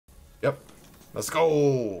Yep. Let's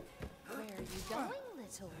go. Where are you going,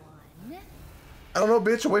 little one? I don't know,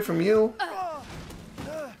 bitch. Away from you.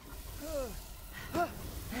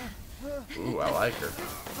 Ooh, I like her.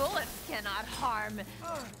 Bullets cannot harm.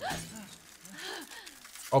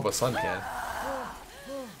 Oh, but Sun can.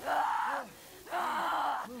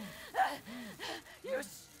 You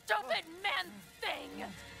stupid man thing!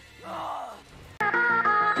 I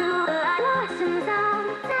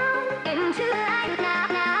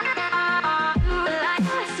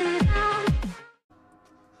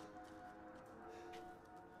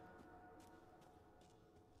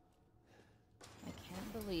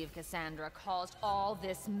can't believe Cassandra caused all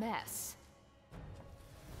this mess.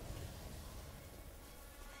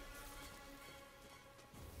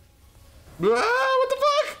 Ah, what the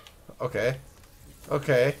fuck? Okay.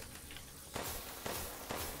 Okay.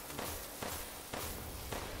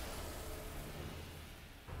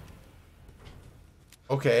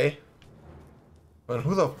 Okay. But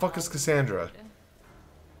who the fuck is Cassandra?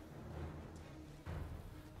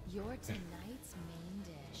 You're tonight's main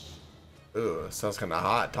dish. Ooh, sounds kind of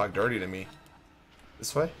hot. Talk dirty to me.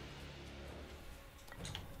 This way?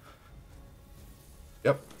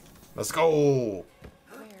 Yep. Let's go.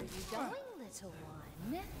 Where are you going, little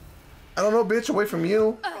one? I don't know, bitch. Away from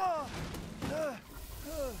you.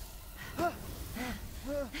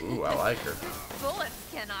 Ooh, I like her.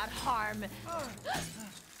 Bullets cannot harm.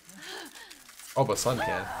 Oh, but Sun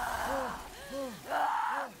can.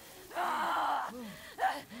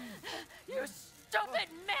 You stupid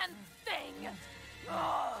man thing!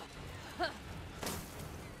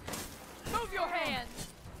 Move your hands!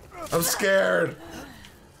 I'm scared.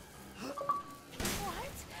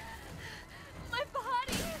 What? My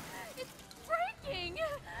body! It's breaking!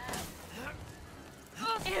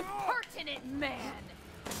 Impertinent man!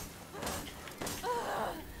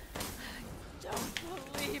 Don't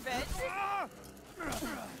believe it!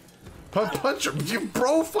 Punch her. You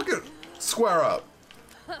bro, fucking square up.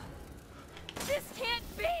 This can't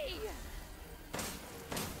be!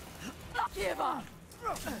 Give up!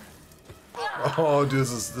 Oh, dude,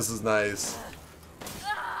 this is nice.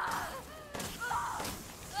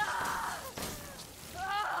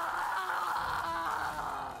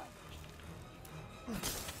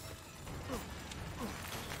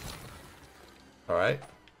 All right,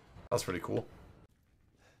 that was pretty cool.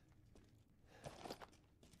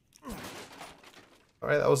 All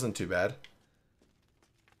right, that wasn't too bad.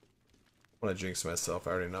 I want to jinx myself.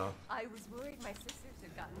 I already know. I was worried my sisters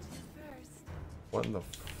had gotten to you first. What in the?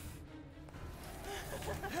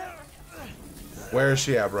 Where is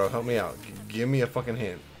she at, bro? Help me out. Give me a fucking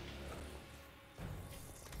hint.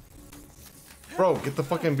 Bro, get the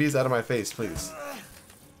fucking bees out of my face, please.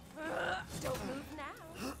 Don't move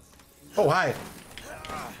now. Oh, hi.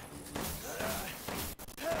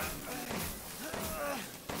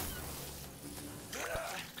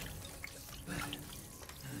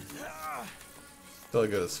 Still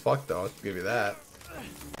good as fuck, though. I'll give you that.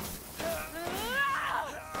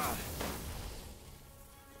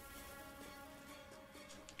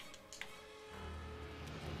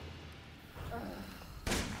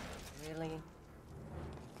 Really?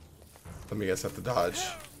 Let me guess, have to dodge.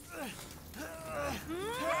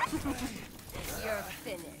 You're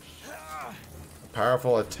finished. A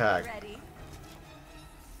powerful attack. Ready?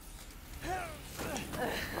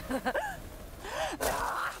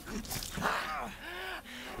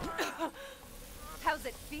 How's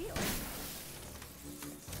it feel?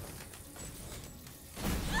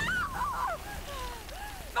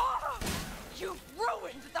 You've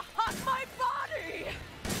ruined the hot my body!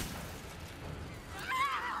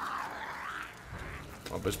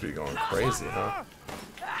 Oh, bitch be going crazy, huh?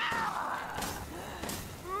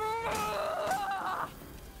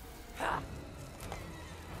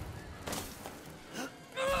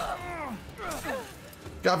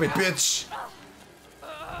 Got me, bitch!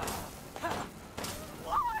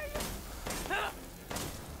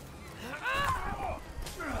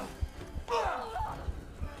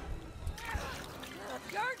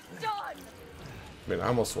 You're done! I mean, I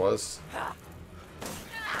almost was.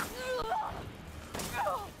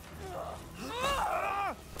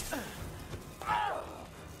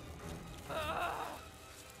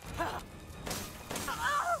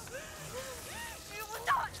 You will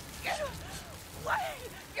not get away!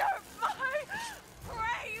 You're my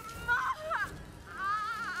prey!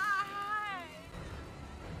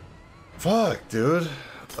 Fuck, dude.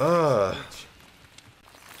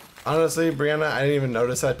 Honestly, Brianna, I didn't even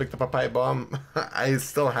notice I picked up a pipe bomb. I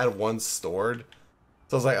still had one stored.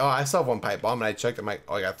 So I was like, oh, I still have one pipe bomb, and I checked, I'm like,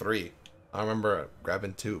 oh, I got 3. I remember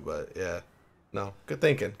grabbing 2, but yeah. No, good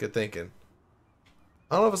thinking, good thinking.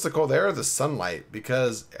 I don't know if it's the cold air or the sunlight,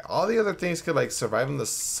 because all the other things could like survive in the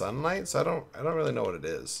sunlight, so I don't really know what it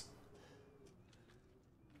is.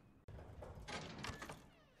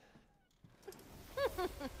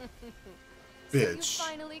 Bitch. So you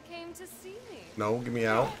finally came to see me. No, get me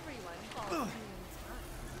out. Everyone calls me in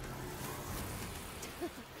time.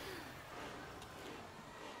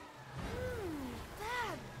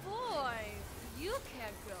 Bad boy. You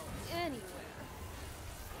can't go anywhere.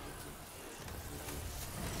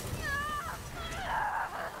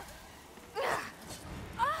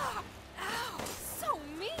 Ow, so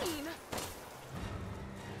mean.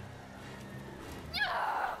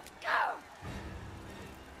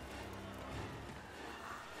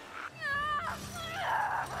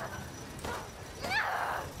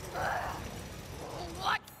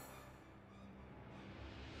 What?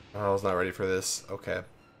 Oh, I was not ready for this. Okay.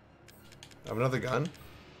 I have another gun?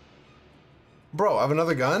 Bro, I have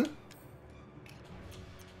another gun?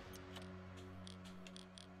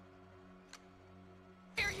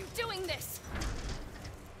 Why are you doing this?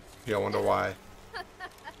 Yeah, I wonder why.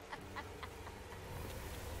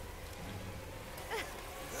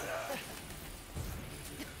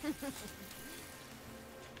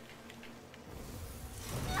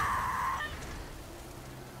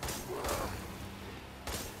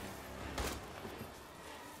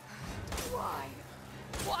 Why?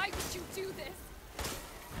 Why would you do this?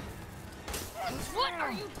 What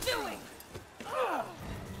are you doing?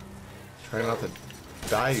 Try not to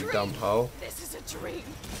die, you dumb hoe. This is a dream.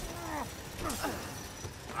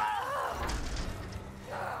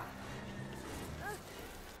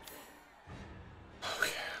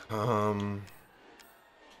 Um...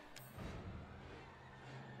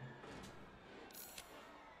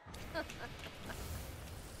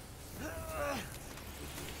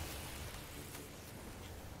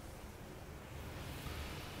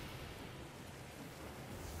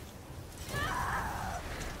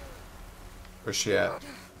 Where's she at?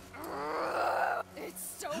 It's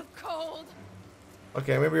so cold.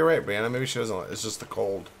 Okay, maybe you're right, Brianna. Maybe she doesn't. It's just the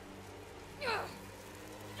cold. Damn!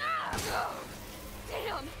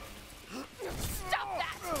 Stop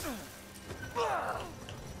that!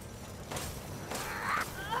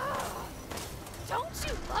 Don't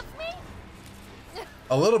you love me?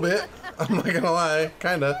 A little bit. I'm not gonna lie.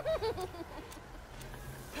 Kinda. I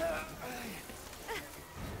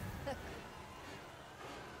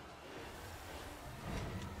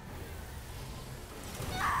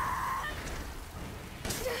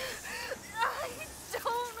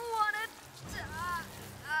don't want to die.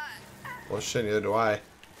 Well, shit, neither do I.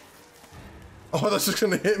 Oh, that's just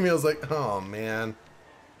gonna hit me. I was like, oh, man.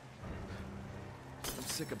 I'm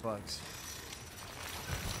sick of bugs.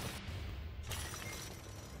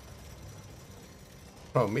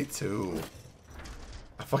 Oh, me too.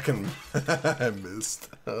 I fucking I missed.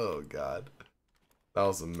 Oh, God. That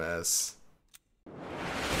was a mess.